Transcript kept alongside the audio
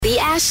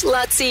Ash,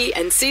 Lutzi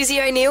and Susie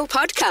O'Neill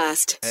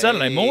podcast.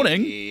 Saturday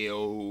morning.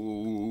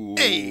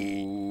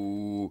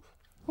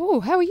 Oh,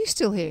 how are you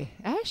still here,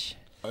 Ash?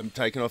 I'm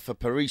taking off for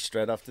Paris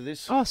straight after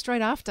this. Oh,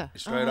 straight after.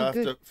 Straight Oh,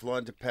 after, good.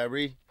 flying to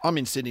Paris. I'm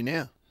in Sydney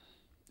now.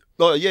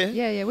 Oh, yeah.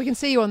 Yeah, we can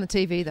see you on the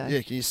TV though.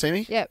 Yeah, can you see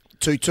me? Yep.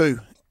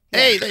 2-2.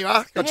 Hey, there you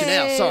are. Got you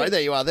now. Hey. Sorry,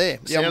 there you are there.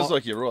 Yeah, Sounds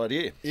like you're right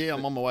here. Yeah,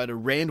 I'm on my way to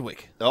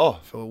Randwick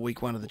Oh, for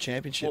week 1 of the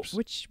championships.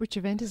 Which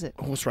event is it?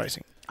 Horse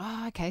racing.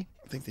 Oh, okay.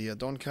 I think the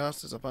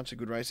Doncaster, there's a bunch of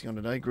good racing on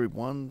today. Group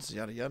 1s,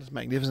 yada yada. It's a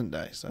magnificent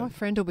day. So. My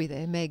friend will be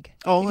there, Meg.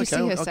 Oh, Did you okay. see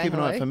her I'll say keep an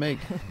hello? eye for Meg.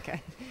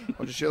 Okay.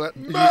 I'll just share that.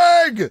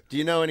 Meg! do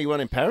you know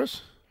anyone in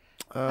Paris?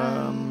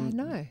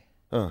 No.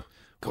 Oh,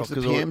 What's the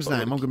 'cause PM's I-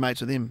 name? I'm good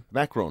mates with him.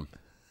 Macron.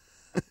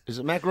 Is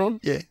it Macron?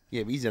 Yeah.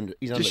 Yeah, but he's under.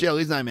 Just yell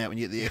his name out when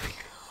you get there.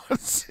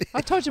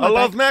 I told you I my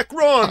love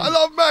Macron. I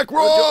love Macron!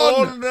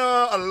 Oh,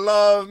 no, I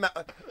love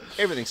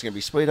everything's going to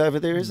be sweet over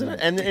there, isn't it?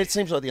 And it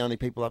seems like the only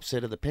people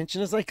upset are the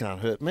pensioners. They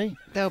can't hurt me.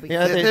 They'll be.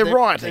 Yeah, They're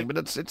rioting, but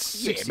it's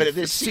 60, Yeah, but if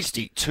there's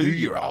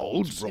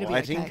 62-year-olds It'll be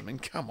rioting. okay. I mean,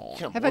 come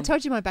on. Have I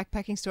told you my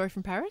backpacking story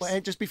from Paris? Well,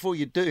 and just before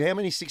you do, how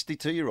many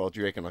 62-year-olds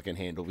do you reckon I can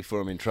handle before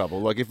I'm in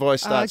trouble? Like if I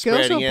start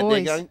girls sprouting or out there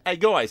boys? going, hey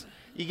guys,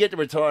 you get to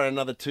retire in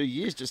another 2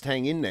 years, just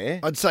hang in there.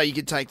 I'd say you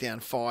could take down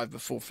 5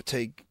 before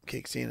fatigue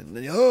kicks in, and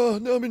then no,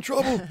 I'm in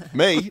trouble.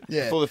 Me?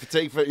 Yeah. For the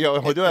fatigue, I do have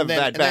a bad and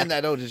back. then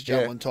that'll just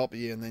jump Yeah. on top of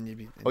you, and then you'd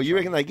be. Oh, you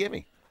reckon they get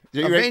me? Do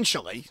you reckon?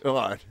 Eventually. All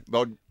right.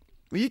 Well,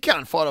 Well, you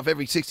can't fight off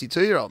every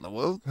 62-year-old in the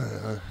world.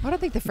 I don't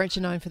think the French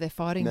are known for their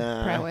fighting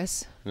Nah.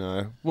 prowess.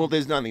 no. Well,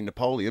 there's nothing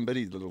Napoleon, but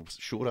he's a little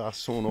short-ass,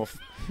 sawn off,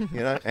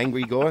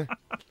 angry guy.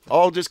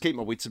 I'll just keep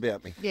my wits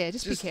about me. Yeah,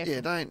 just be careful.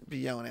 Yeah, don't be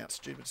yelling out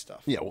stupid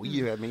stuff. Yeah, well,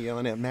 you had me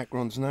yelling out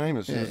Macron's name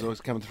as soon as I was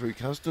coming through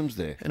customs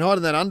there. And hide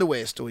in that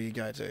underwear store you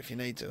go to if you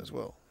need to as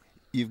well.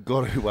 You've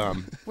got to,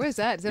 Where's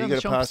that? Is that you on the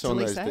got to pass on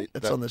those. Champs-Élysées?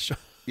 That's on the shop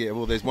Yeah,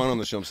 well, there's one on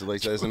the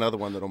Champs-Élysées. There's another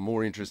one that I'm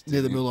more interested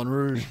near the in. Moulin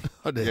Rouge.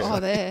 I dare Oh, say.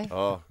 there.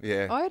 Oh,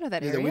 yeah. Oh, I know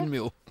that Near area. the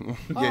windmill. Oh,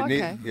 yeah,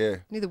 okay. yeah.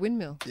 Near the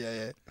windmill.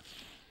 Yeah.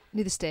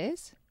 Near the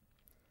stairs?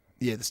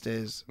 Yeah, the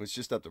stairs. It's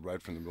just up the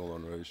road from the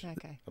Moulin Rouge.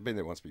 Okay. I've been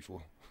there once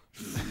before.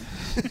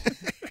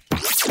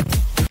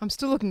 I'm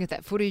still looking at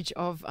that footage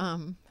of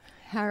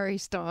Harry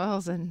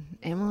Styles and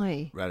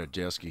Emily.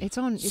 Ratajkowski. It's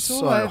on. It's So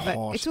all over.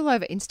 hot. It's all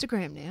over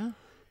Instagram now.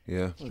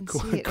 Yeah. You can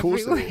Of see it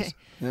course it everywhere. is.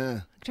 Yeah. Do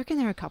you reckon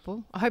they're a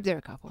couple? I hope they're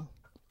a couple.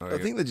 I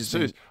think they're just.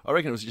 Serious. I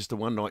reckon it was just a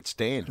one-night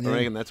stand. Yeah. I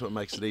reckon that's what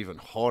makes it even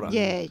hotter.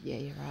 Yeah,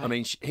 you're right. I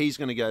mean, he's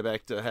going to go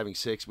back to having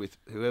sex with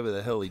whoever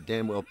the hell he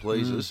damn well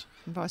pleases.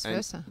 and vice and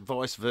versa.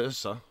 Vice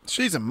versa.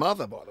 She's a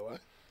mother, by the way.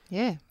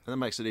 Yeah. And that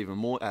makes it even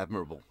more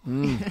admirable.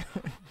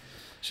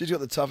 She's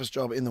got the toughest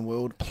job in the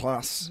world.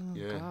 Plus, Oh,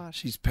 Yeah. gosh.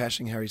 she's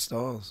pashing Harry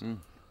Styles.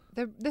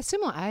 They're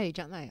similar age,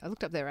 aren't they? I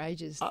looked up their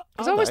ages. Are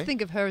Because I always they?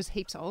 think of her as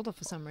heaps older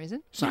for some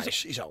reason. No,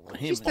 she's older than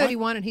him. She's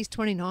 31 and he's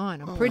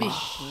 29. I'm pretty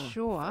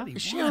sure.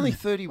 Is she only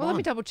 31? Well, let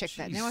me double check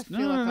that. Now I feel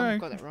No, like no, I've no.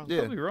 got that wrong. Yeah.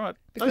 Probably right.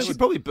 No, she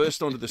probably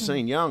burst onto the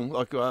scene young,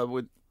 like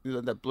with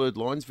that Blurred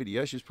Lines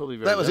video. She's probably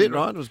very That was young. it,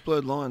 right? It was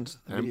Blurred Lines.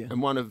 The And, video.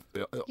 and one of,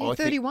 Yeah, I think,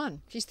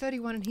 31. She's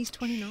 31 and he's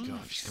 29. God,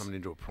 she's coming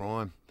into a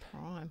prime.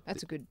 Prime.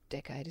 That's a good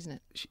decade, isn't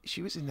it?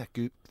 She was in that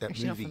goop, that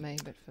Actually, movie. not for me,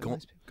 but for Gone-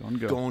 most people. Gone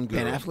Girl. Gone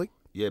Girl. Ben Affleck.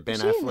 Yeah, Ben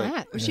Was she in Affleck.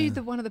 that? Was she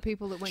one of the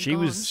people that went She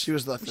gone? was- She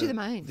was like Was she the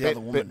main? the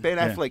other woman. Ben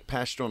Yeah. Affleck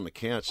passed on the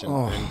couch and,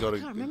 Oh. and got a. I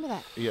can't remember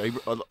that. Yeah,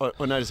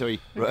 I noticed how he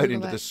wrote Google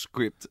into the that.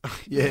 script.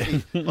 Yeah.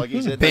 Like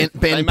he said, Ben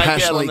they make out on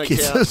passionately the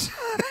kisses.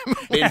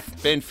 couch.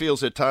 Ben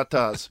feels her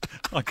tartars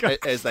Okay.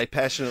 as they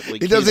passionately.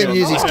 He doesn't kiss even on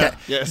use the his couch.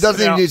 Yes. he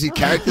doesn't even Now- use his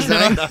character's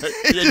name. No,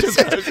 yeah,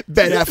 just-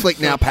 Ben Affleck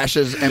now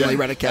pashes Emily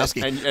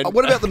Ratajkowski. And-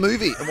 What about the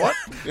movie? What?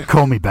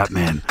 Call me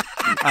Batman.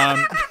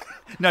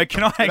 No,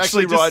 can I He actually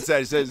actually writes just... that.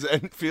 He says,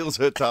 and feels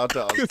her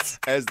tartars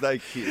as they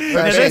kiss.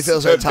 Actually, he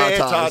feels her bare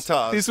tartars.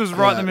 tartars. This was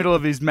right in the middle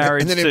of his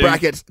marriage And then in to...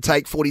 brackets,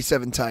 take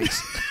 47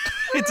 takes.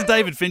 It's a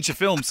David Fincher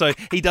film, so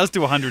he does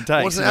do 100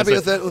 takes. Wasn't And happy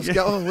that's with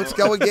it. Let's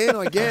go again,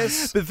 I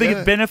guess. But the thing Yeah.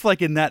 is, Ben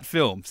Affleck in that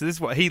film, so this is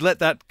what he let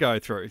that go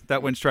through.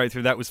 That went straight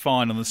through. That was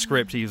fine on the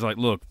script. He was like,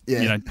 "Look,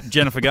 Yeah.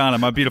 Jennifer Garner,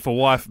 my beautiful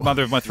wife,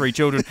 mother of my 3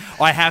 children.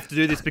 I have to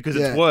do this because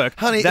Yeah. it's work."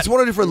 Honey, that, it's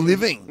what I do for a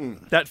living.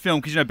 that film,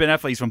 because Ben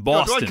Affleck's from Do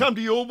Boston. I come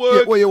to your Yeah,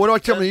 work? well, yeah, what do I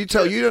come to you?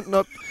 Tell you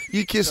not.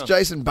 You kissed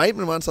Jason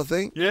Bateman once, I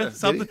think. Yeah, Did he?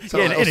 something.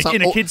 Something- Yeah, or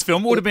in a kids'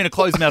 film, it would have been a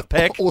closed mouth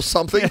peck. or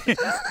something.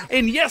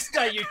 In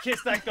Yesterday, you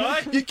kissed that guy.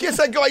 You kissed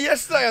that guy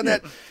yesterday on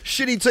that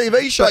shitty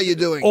TV show you're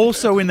doing.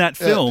 Also in that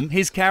film,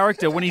 his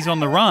character, when he's on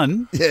the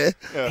run, Yeah.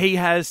 he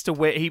has to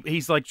wear.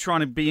 He's like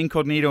trying to be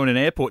incognito in an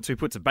airport, so he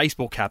puts a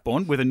baseball cap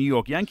on with a New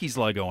York Yankees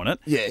logo on it.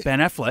 Yeah. Ben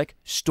Affleck,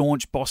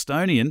 staunch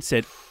Bostonian,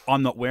 said,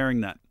 "I'm not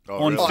wearing that."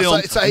 On really?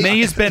 film, so he-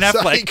 me as Ben so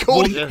Affleck. he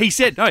called- he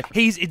said, "No,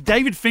 he's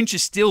David Fincher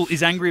still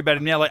is angry about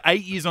it now. Like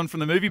 8 years on from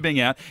the movie being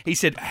out, he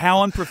said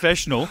how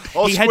unprofessional."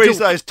 I'll he had squeeze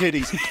to, those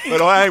titties,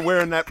 but I ain't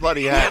wearing that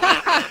bloody hat.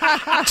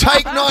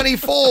 Take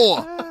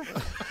 94.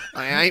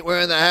 I ain't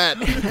wearing the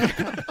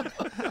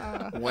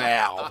hat.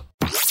 Wow.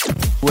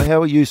 Well,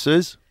 how are you,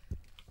 Suze?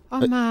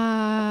 I'm,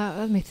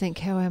 let me think,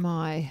 how am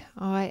I?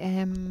 I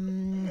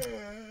am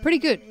pretty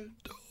good.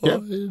 Yeah.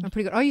 I'm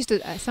pretty good. I used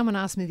to. Someone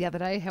asked me the other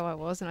day how I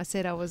was, and I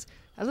said I was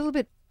a little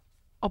bit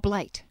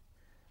oblate.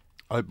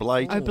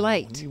 Oblate.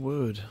 Oblate. New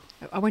word.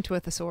 I went to a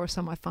thesaurus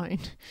on my phone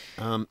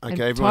Okay, and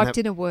everyone. typed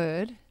in a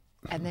word,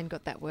 and then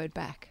got that word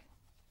back.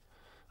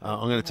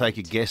 I'm going to take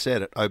a guess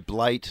at it.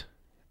 Oblate.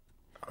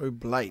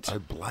 Oblate.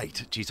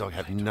 Oblate. Jeez, I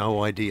have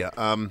no idea.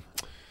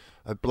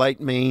 Oblate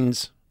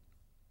means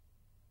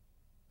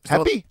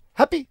happy.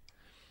 Happy.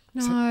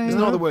 No. There's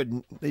no other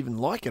word even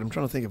like it. I'm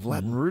trying to think of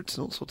Latin roots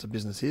and all sorts of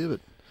business here,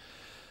 but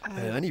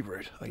any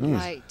root, I guess.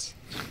 Oblate.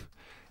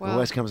 Well,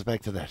 Always comes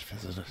back to that.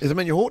 Does it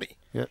mean you're haughty?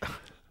 Yeah.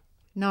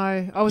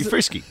 no, I was You're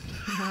frisky.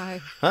 No.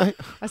 Hey?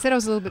 I said I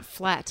was a little bit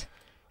flat,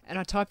 and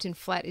I typed in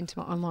flat into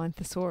my online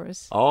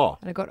thesaurus, Oh.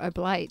 and I got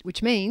oblate,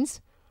 which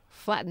means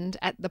flattened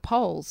at the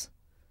poles.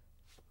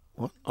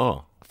 What?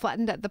 Oh.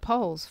 Flattened at the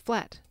poles,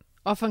 flat,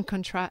 often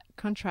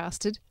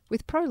contrasted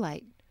with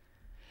prolate.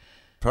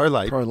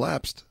 Prolate.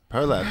 Prolapsed.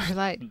 Prolapse.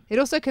 Prolate. It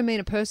also can mean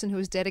a person who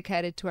is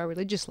dedicated to a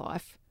religious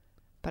life,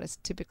 but it's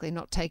typically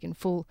not taken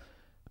full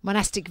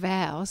monastic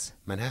vows.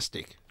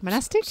 Monastic.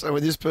 Monastic? So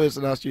when this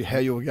person asked you how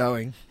you were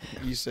going,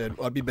 you said,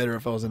 I'd be better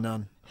if I was a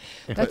nun.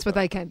 That's what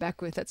they came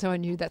back with. That's how I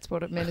knew that's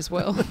what it meant as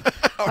well.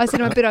 I said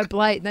I'm a bit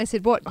oblate, and they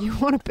said, "What you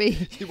want to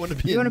be? You want to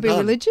be You want to be nun?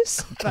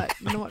 religious, but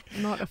not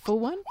a full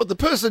one." Well, the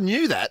person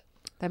knew that.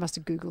 They must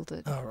have Googled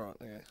it. Oh, right.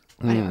 Okay.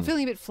 Anyway, I'm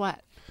feeling a bit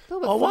flat. A little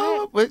bit Oh,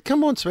 flat. well,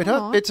 come on, sweetheart.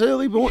 Come on. It's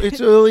early. It's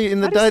early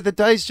in the I day. just- The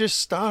day's just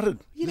started.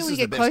 You know, This when you is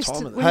get the close best to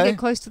time of when the you day. get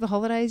close to the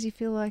holidays, you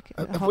feel like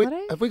a Have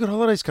holiday. we got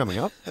holidays coming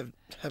up?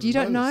 You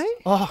don't know?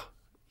 Oh,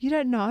 You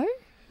don't know?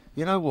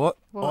 you know what?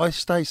 What? I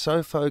stay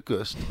so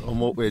focused on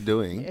what we're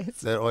doing Yes.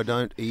 that I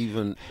don't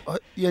even.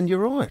 And you're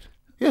right.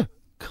 Yeah.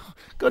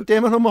 God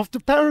damn it! I'm off to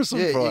Paris on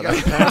Yeah, you Friday. go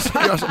to Paris, you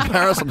go to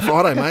Paris on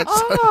Friday, mate.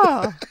 So-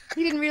 Oh,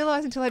 you didn't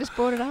realise until I just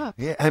brought it up.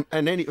 Yeah,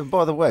 and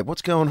by the way,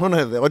 what's going on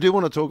over there? I do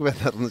want to talk about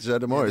that on the show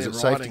tomorrow. Yeah, Is it they're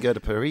safe to riding. go to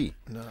Paris?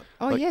 No.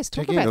 Oh Like, yes,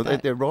 talk check in. about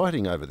that. They're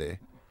riding over there,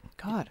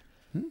 God,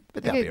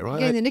 but they'll be all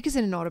getting the right. knickers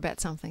in a knot about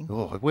something.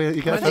 Oh, where do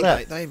you I go don't for think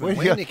that? they even Where do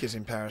wear you go? knickers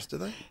in Paris, do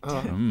they?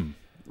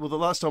 Well, the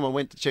last time I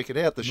went to check it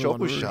out, the shop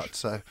Moulin was Rouge. shut,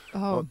 so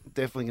Oh. I'm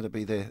definitely going to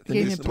be there.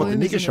 Getting knickers- the what, the plumes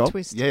knicker and shop? a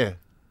twist. Yeah.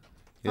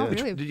 Oh,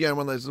 really? Did you go on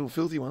one of those little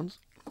filthy ones?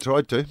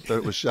 Tried to, but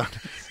it was shut.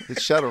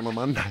 It's shut on a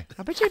Monday.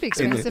 I bet you'd be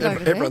expensive over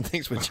there. Everyone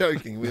thinks we're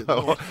joking. We're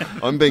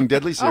I'm being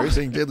deadly serious.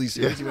 being deadly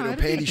serious. You went to a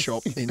No, panty it is.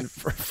 shop in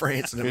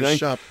France and it It was ain't,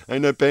 shut.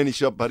 ain't no panty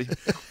shop, buddy.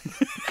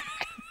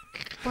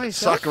 By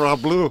yourself? Sucker à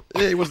bleu.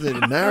 Yeah, he wasn't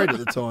even married at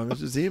the time. It was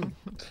just him.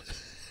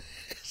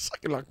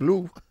 Sucking like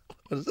blue.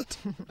 What is it?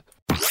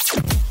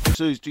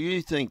 Suze, do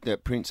you think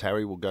that Prince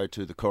Harry will go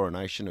to the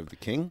coronation of the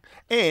King?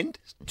 And,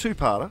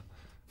 two-parter,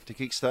 to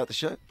kickstart the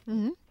show,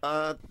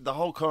 the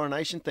whole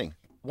coronation thing.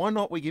 Why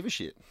not we give a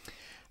shit?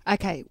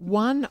 Okay,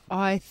 one,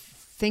 I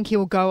think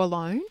he'll go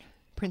alone.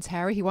 Prince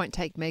Harry, he won't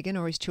take Meghan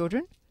or his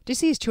children. Do you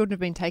see his children have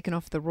been taken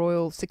off the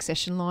royal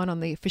succession line on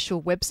the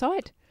official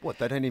website? What,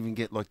 they don't even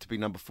get, like, to be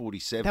number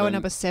 47? They were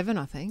number 7,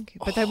 I think,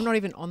 but they were not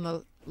even on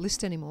the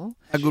list anymore.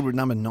 How good would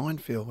number 9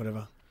 feel,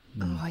 whatever?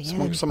 Oh, yeah,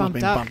 Someone's they been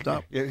bumped up. bumped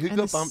up. Yeah, who And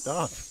got the bumped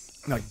up?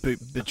 Like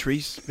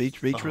Beatrice.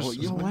 Oh,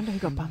 you- No wonder he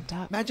got bumped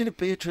up. Imagine if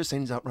Beatrice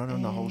ends up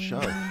running the whole show.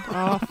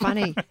 Oh,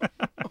 funny.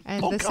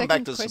 And I'll the come second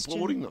back to question,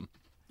 supporting them.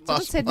 Someone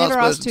Last- said last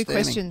never ask person two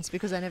standing. questions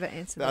because they never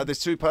answer them. There's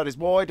two parties.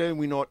 Why do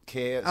we not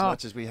care as Oh,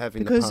 much as we have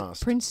in the because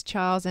past? Prince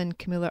Charles and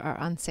Camilla are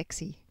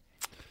unsexy.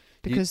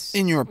 Because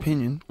In your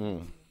opinion,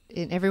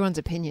 in everyone's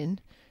opinion,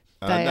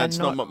 they that's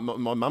are not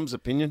my mum's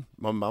opinion.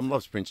 My mum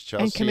loves Prince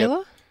Charles. And She had-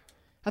 Camilla?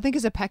 I think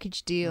it's a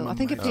package deal. I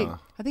think Mum,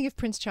 I think if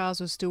Prince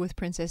Charles was still with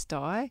Princess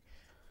Di,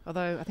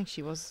 although I think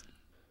she was,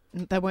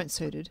 they weren't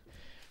suited.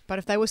 But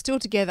if they were still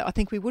together, I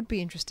think we would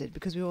be interested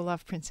because we all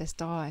love Princess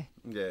Di.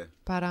 Yeah.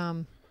 But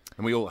And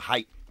we all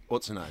hate,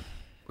 what's her name?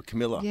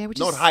 Camilla. Yeah, which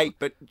not is- hate,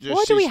 but just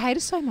why do we she's- hate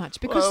her so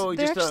much? Because Well, we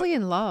they're just, actually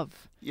in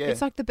love. yeah.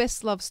 It's like the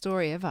best love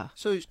story ever.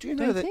 So do you Don't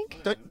know you that?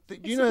 think? Do you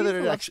It's a know that beautiful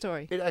it love actually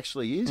story. it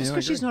actually is? Just I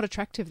because she's agree. not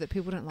attractive that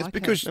people don't it's like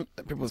because her.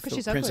 people It's 'cause thought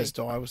she's Princess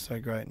ugly. Di was so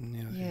great.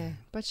 And, Yeah,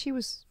 but she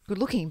was good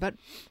looking, but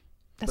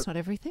that's not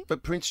everything.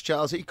 But Prince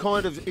Charles, he's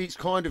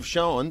kind of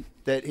shown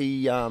that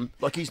he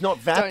like he's not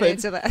Don't vapid.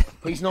 answer that.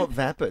 He's not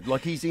vapid.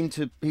 Like he's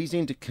into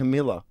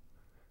Camilla.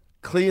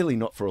 Clearly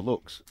not for her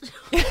looks.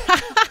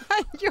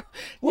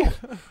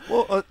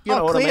 Well, you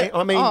know what I mean.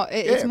 I mean,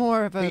 it's yeah.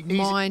 more of a He's-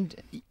 mind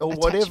or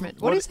whatever.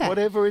 attachment. What is that?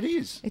 Whatever it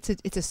is.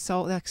 It's a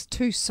soul. Like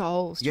two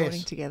souls Yes.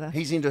 joining together.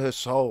 He's into her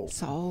soul.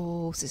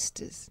 Soul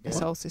sisters. A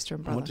soul sister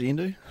and brother. What's he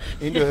into?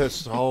 Into her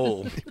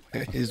soul.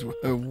 Is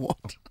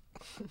what?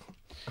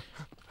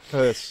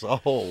 Her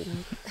soul.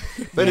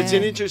 But it's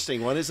an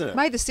interesting one, isn't it?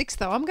 May the 6th,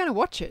 though. I'm going to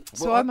watch it,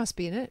 so Well, I must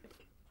be in it.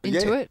 Into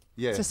Yeah, it.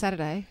 yeah. It's a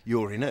Saturday.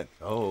 You're in it.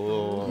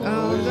 Oh.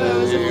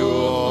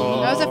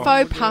 That was a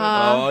faux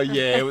pas. Oh,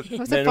 yeah. was a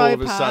Then all of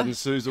faux a pas. sudden,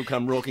 Suze will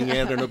come rocking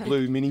out in a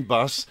blue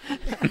minibus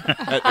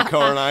at the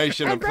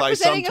coronation I'm and play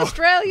some representing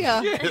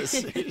Australia.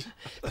 Yes.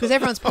 Because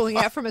everyone's pulling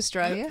out from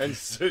Australia. And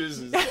Suze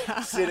is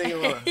sitting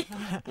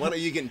on one of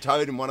you getting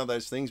towed in one of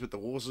those things with the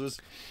horses.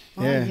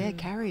 Oh, Yeah. yeah,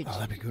 carriage. Oh,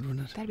 that'd be good,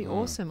 wouldn't it? That'd be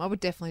awesome. I would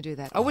definitely do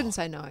that. I wouldn't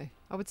say no.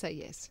 I would say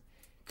yes.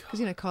 Because,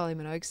 Kylie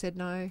Minogue said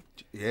no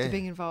Yeah. to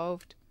being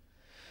involved.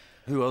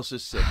 Who else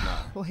has said no?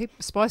 Well,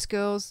 Spice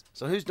Girls,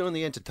 So who's doing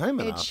the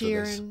entertainment Ed after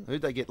this? Sheeran,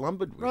 Who'd they get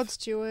lumbered with? Rod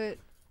Stewart,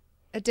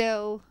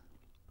 Adele.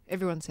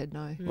 Everyone said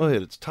no. I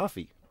heard it's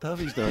Tuffy.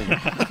 Tuffy's doing it.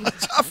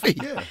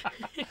 Tuffy.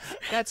 Yeah.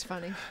 That's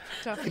funny.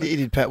 Tough. He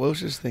did Pat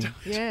Welsh's thing.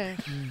 Yeah.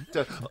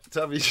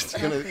 Tuffy's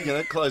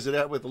going to close it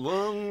out with a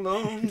long,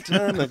 long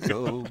time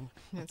ago.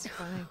 That's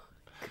funny.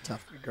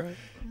 Tough, great.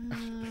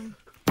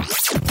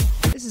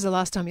 This is the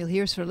last time you'll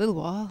hear us for a little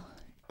while.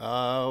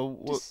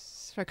 What,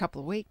 Just for a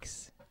couple of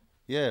weeks.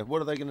 yeah,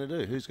 what are they going to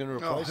do? Who's going to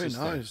replace who this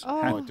thing? knows?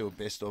 Oh. Might do a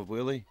best of,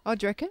 will he? Oh,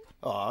 do you reckon?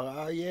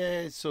 Oh,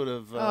 yeah, sort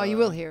of. Oh, you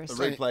will hear us. A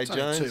replay, It's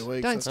only Jones. 2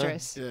 weeks. Don't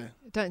stress. Yeah.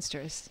 Don't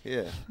stress.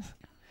 Yeah.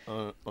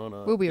 On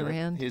a, We'll be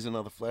around. Here's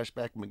another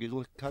flashback,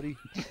 McGillicuddy.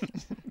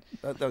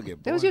 They'll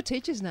get That was by. your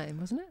teacher's name,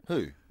 wasn't it?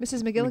 Who?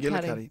 Mrs. McGillicuddy.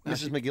 McGillicuddy. No,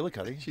 Mrs.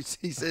 McGillicuddy.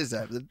 he says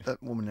that, but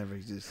that woman never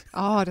exists.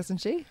 Oh, doesn't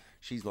she?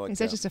 She's like. Is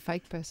that just a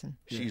fake person?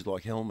 She's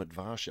like Helmut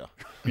Varsha.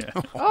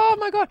 Oh,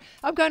 my God.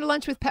 I'm going to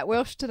lunch with Pat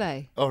Welsh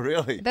today. Oh,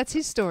 really? That's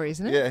his story,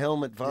 isn't it? Yeah,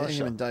 Helmut Yeah, him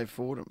Varsha. and Dave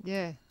Fordham.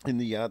 Yeah. In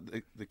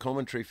the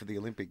commentary for the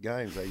Olympic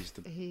Games, they used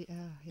to, Yeah.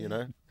 you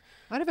know.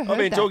 I never heard I've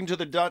been that. talking to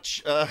the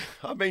Dutch.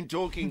 I've been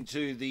talking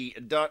to the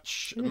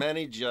Dutch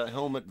manager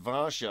Helmut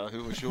Varsha,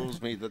 who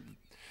assures me that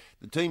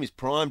the team is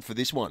primed for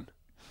this one.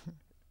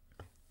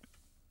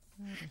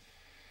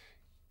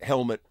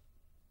 Helmet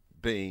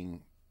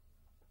being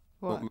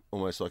What?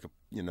 almost like a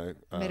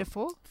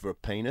Metaphor? for a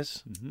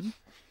penis,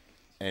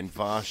 and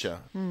Varsha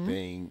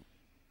being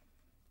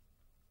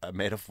a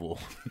metaphor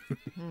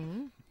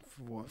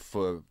For what?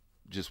 for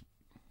just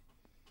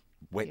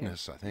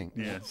wetness. I think,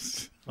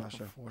 Yes.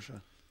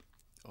 Washer.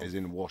 as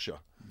in washer.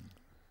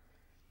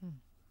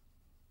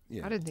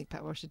 Yeah, I didn't think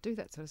Pat Welsh should do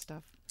that sort of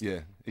stuff. yeah.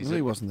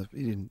 He wasn't.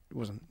 He just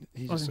Wasn't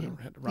sort him. of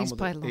had to run He's with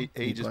played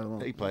it.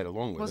 along. He played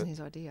along It with wasn't it. his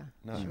idea.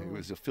 No, Sure. it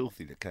was a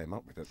filthy that came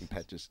up with it, and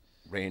Pat just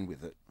ran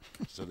with it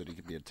so that he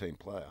could be a team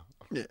player.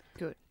 Yeah.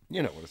 Good.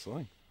 You know what it's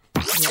like.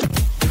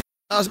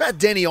 I was about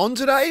Denny on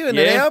today in an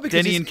Yeah, hour because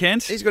Denny he's- and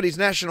Kent. He's got his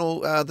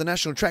the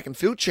national track and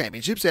field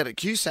championships out at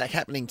Cusack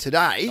happening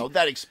today. Oh,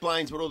 that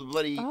explains what all the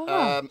bloody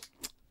Oh.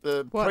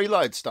 the What?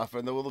 preload stuff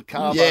and all the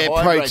Yeah,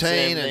 carbohydrates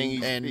protein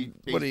and and he's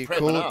what do you prepping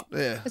call it? up.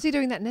 Yeah. Is he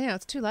doing that now?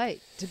 It's too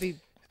late to be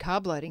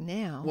carb loading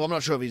now. Well, I'm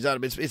not sure if he's done it,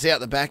 but it's out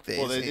the back there.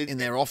 Well, It's in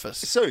their office.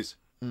 Suze,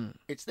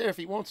 it's there if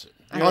he wants it.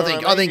 You know I what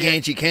think mean? I think Yeah.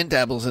 Angie Kent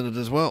dabbles in it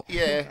as well.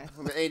 Yeah,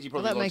 Angie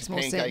Well, probably that likes makes a more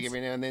pancake sense.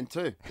 every now and then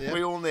too. Yeah.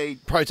 We all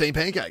need Protein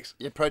pancakes.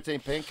 protein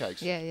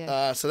pancakes. Yeah,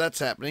 yeah. So that's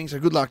happening. So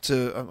good luck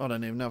to. I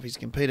don't even know if he's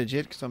competed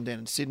yet because I'm down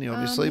in Sydney,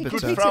 obviously. He but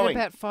competes at throwing.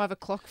 about 5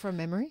 o'clock from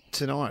memory.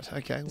 tonight,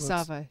 okay. Well,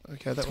 Savo.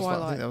 okay, that was. I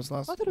Twilight. think that was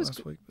last. I thought it was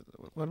last week.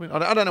 But what I mean,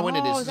 I don't know when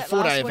it Oh, is. is It's a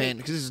that 4-day last event week?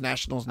 because this is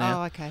nationals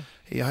now. Oh, okay.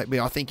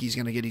 I think he's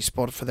going to get his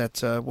spot for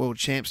that world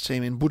champs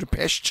team in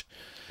Budapest,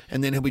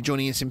 and then he'll be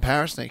joining us in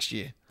Paris next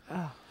year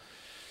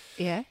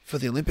Yeah. for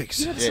the Olympics.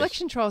 You know, the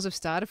selection trials have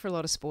started for a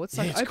lot of sports.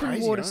 Yeah, Like it's open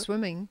crazy, water right?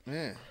 swimming,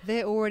 Yeah,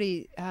 they're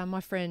already,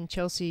 my friend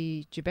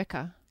Chelsea Jibber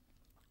Chewbacca.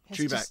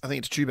 I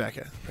think it's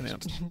Chewbacca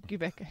pronounced.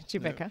 Jibber Yeah,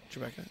 Chewbacca.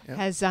 Yeah.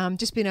 has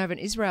just been over in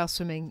Israel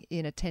swimming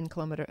in a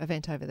 10-kilometre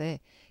event over there.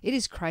 It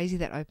is crazy,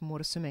 that open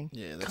water swimming.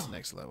 Yeah, that's the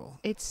next level.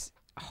 It's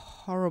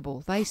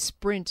horrible. They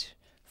sprint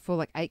for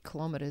like 8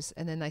 kilometres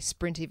and then they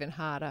sprint even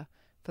harder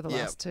for the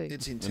Yeah, last 2.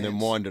 it's intense. And then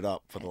wind it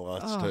up for the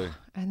last two.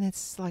 And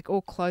it's like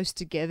all close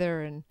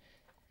together and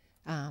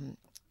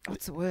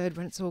what's the word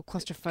when it's all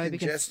claustrophobic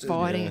Congested, and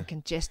fighting yeah. and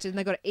congested, and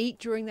they got to eat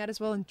during that as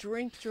well and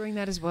drink during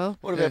that as well.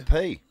 What about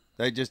pee?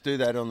 They just do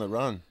that on the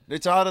run.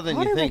 It's harder than I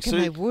you don't think. reckon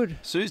they would.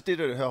 Suze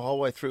did it her whole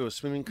way through her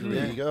swimming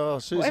career. You go, oh,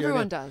 Suze. Well,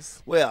 everyone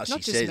does. Well, Not she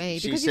just says, me,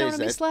 she because you don't says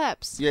want to miss that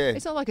laps. Yeah.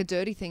 It's not like a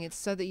dirty thing. It's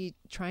so that you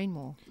train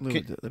more. A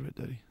little bit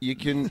dirty. you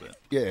can.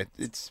 Yeah,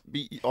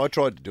 I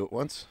tried to do it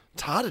once.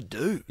 It's hard to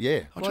do.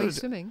 Yeah. I While tried you're to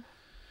swimming. do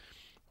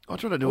Oh,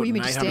 it you in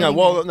mean just 800, standing No,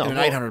 well, there? no, in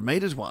well, 800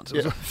 metres once.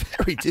 It was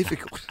very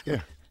difficult.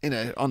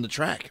 Yeah. On the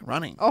track,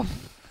 running. Oh,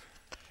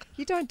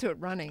 you don't do it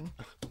running.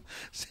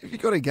 So if you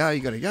got to go,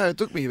 you got to go. It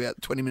took me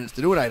about 20 minutes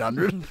to do it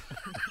 800.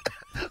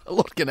 A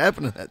lot can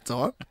happen at that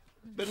time.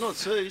 But not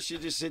Suze. You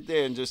just sit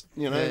there and just,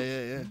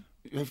 Yeah.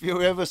 if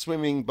you're ever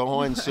swimming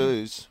behind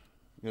Suze,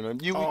 you.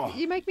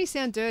 You make me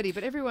sound dirty,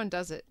 but everyone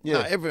does it. Yeah.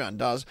 No, everyone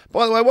does.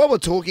 By the way, while we're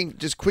talking,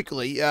 just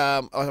quickly,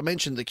 I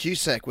mentioned the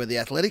Cusack where the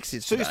athletics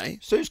is today.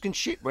 Suze can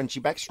shit when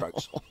she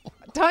backstrokes.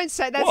 Don't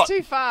say that's What?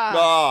 too far.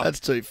 Oh, That's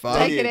too far.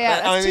 Take it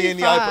out. That's only too in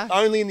far. the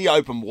only in the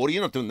open water.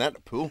 You're not doing that in the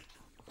pool.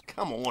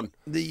 Come on.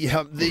 Across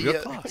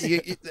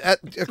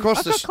I've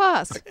got the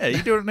class. Yeah,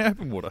 you do it in the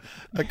open water.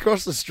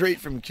 across the street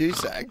from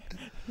Cusack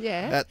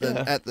Yeah. at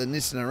the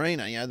Nissan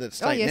Arena, the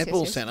state yes,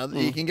 netball yes. centre,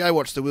 you can go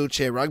watch the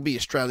Wheelchair Rugby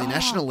Australian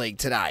National League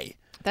today.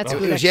 That's It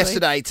good, was actually.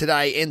 yesterday,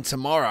 today, and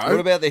tomorrow. What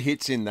about the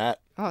hits in that?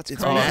 Oh, it's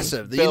It's crazy.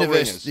 massive. The Bell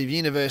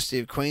University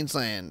of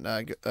Queensland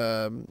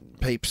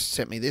peeps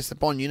sent me this. The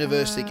Bond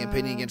University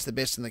competing against the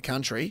best in the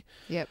country.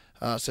 Yep.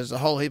 So there's a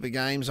whole heap of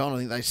games on. I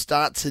think they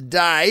start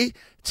today,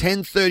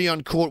 10:30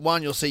 on Court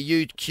 1. You'll see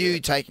UQ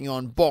taking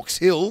on Box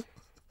Hill.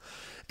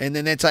 And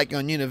then they're taking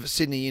on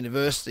Sydney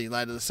University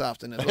later this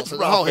afternoon. As well. So there's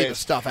a Rough whole heap as- of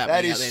stuff happening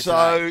That out is there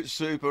so today.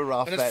 super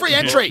rough. And it's that- free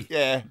entry.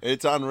 Yeah,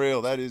 it's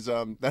unreal. That is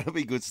that'll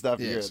be good stuff.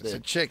 Yes, Yeah, so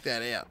check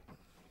that out.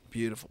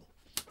 Beautiful.